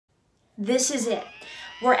This is it.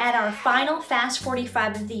 We're at our final Fast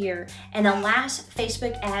 45 of the year and the last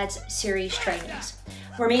Facebook Ads series trainings.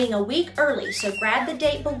 We're meeting a week early, so grab the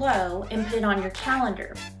date below and put it on your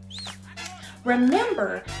calendar.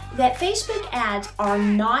 Remember that Facebook ads are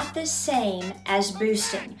not the same as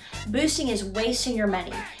boosting. Boosting is wasting your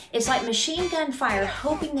money. It's like machine gun fire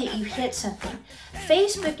hoping that you hit something.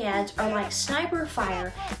 Facebook ads are like sniper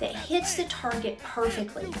fire that hits the target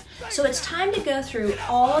perfectly. So it's time to go through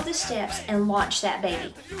all of the steps and launch that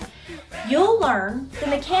baby. You'll learn the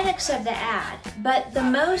mechanics of the ad, but the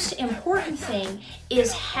most important thing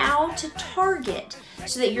is how to target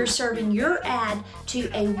so that you're serving your ad to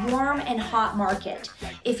a warm and hot market.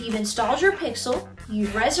 If you've installed your pixel,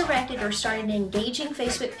 you've resurrected or started an engaging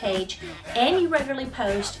Facebook page, and you regularly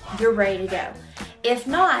post, you're ready to go. If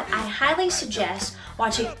not, I highly suggest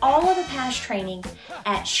watching all of the past training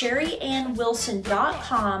at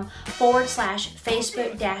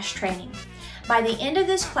sherryannwilson.com/Facebook-training. By the end of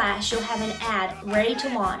this class, you'll have an ad ready to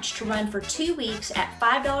launch to run for 2 weeks at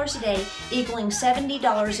 $5 a day, equaling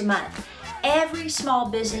 $70 a month. Every small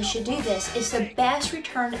business should do this. It's the best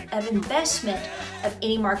return of investment of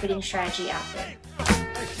any marketing strategy out there.